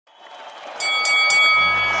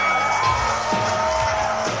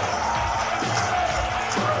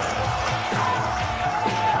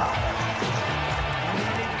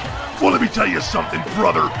tell you something,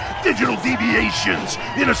 brother. Digital Deviations,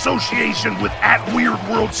 in association with At Weird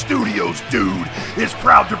World Studios, dude, is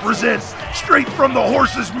proud to present Straight from the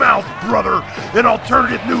Horse's Mouth, brother, an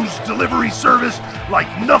alternative news delivery service like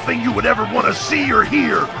nothing you would ever want to see or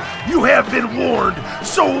hear. You have been warned,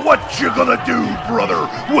 so what you gonna do, brother,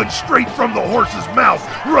 when Straight from the Horse's Mouth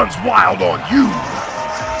runs wild on you?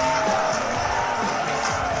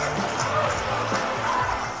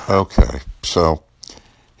 Okay, so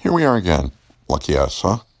here we are again. Lucky us,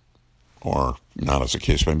 huh? Or not, as the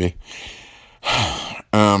case may be.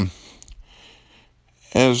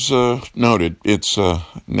 As noted, it's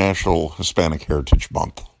National Hispanic Heritage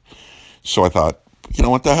Month. So I thought, you know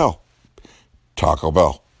what the hell? Taco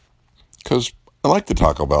Bell. Because I like the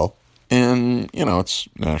Taco Bell. And, you know, it's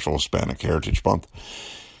National Hispanic Heritage Month.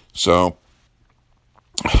 So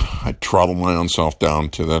I trottled my own self down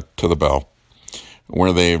to the Bell,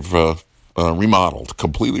 where they've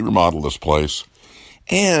completely remodeled this place,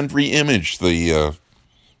 and re-imaged the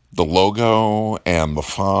logo and the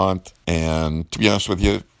font. And to be honest with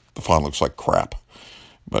you, the font looks like crap.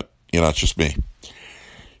 But, you know, it's just me.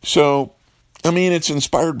 So, I mean, it's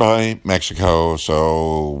inspired by Mexico,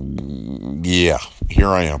 so, yeah, here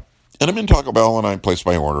I am. And I'm in Taco Bell, and I placed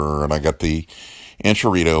my order, and I got the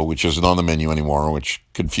Anchorito, which isn't on the menu anymore, which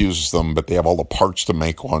confuses them, but they have all the parts to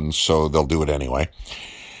make one, so they'll do it anyway.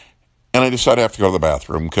 And I decided I have to go to the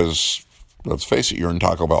bathroom, because, let's face it, you're in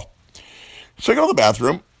Taco Bell. So I go to the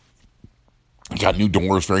bathroom. I got new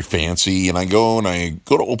doors, very fancy, and I go to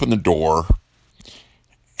open the door,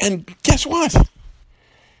 and guess what?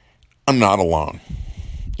 I'm not alone.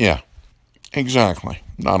 Yeah, exactly,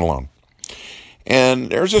 not alone. And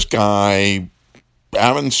there's this guy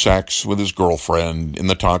having sex with his girlfriend in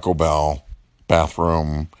the Taco Bell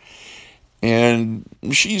bathroom, and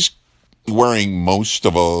she's wearing most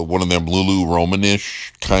of one of them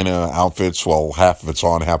Lululemon-ish kind of outfits. Well, half of it's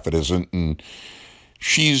on, half it isn't, and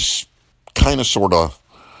she's kind of sort of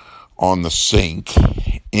on the sink,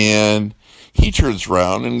 and he turns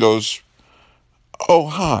around and goes, "Oh,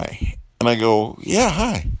 hi." And I go, "Yeah,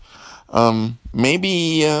 hi.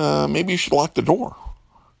 Maybe you should lock the door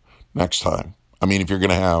next time. I mean, if you're going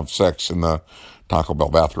to have sex in the Taco Bell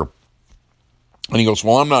bathroom." And he goes,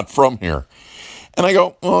 "Well, I'm not from here." And I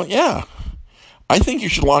go, "Well, yeah, I think you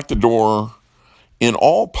should lock the door in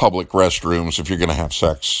all public restrooms if you're going to have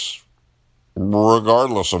sex,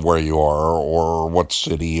 regardless of where you are or what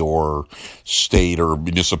city or state or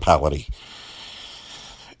municipality."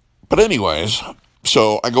 But anyways,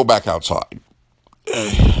 so I go back outside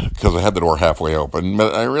because I had the door halfway open,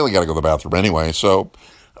 but I really got to go to the bathroom anyway. So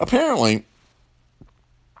apparently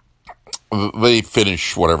they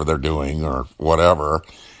finish whatever they're doing or whatever,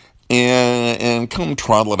 and come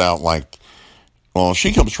trottle it out like, well,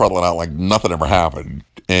 she comes trotting out like nothing ever happened.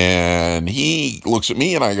 And he looks at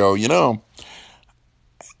me and I go, you know,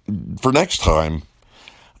 for next time,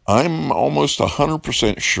 I'm almost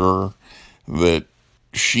 100% sure that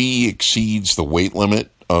she exceeds the weight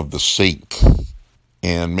limit of the sink.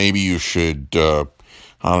 And maybe you should, I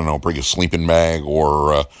don't know, bring a sleeping bag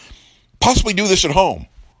or possibly do this at home.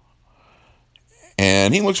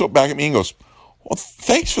 And he looks up back at me and goes, "Well,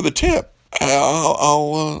 thanks for the tip.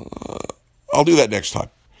 I'll do that next time."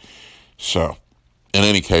 So, in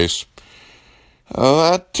any case,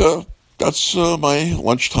 that's my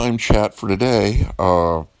lunchtime chat for today.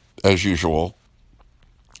 As usual,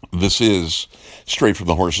 this is Straight from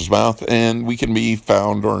the Horse's Mouth, and we can be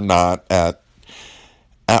found or not at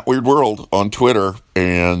Weird World on Twitter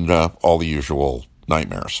and all the usual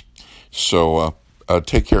nightmares. So,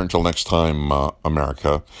 take care until next time,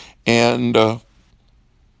 America, and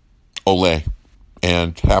Ole,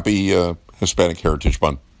 and happy Hispanic Heritage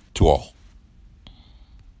Month to all.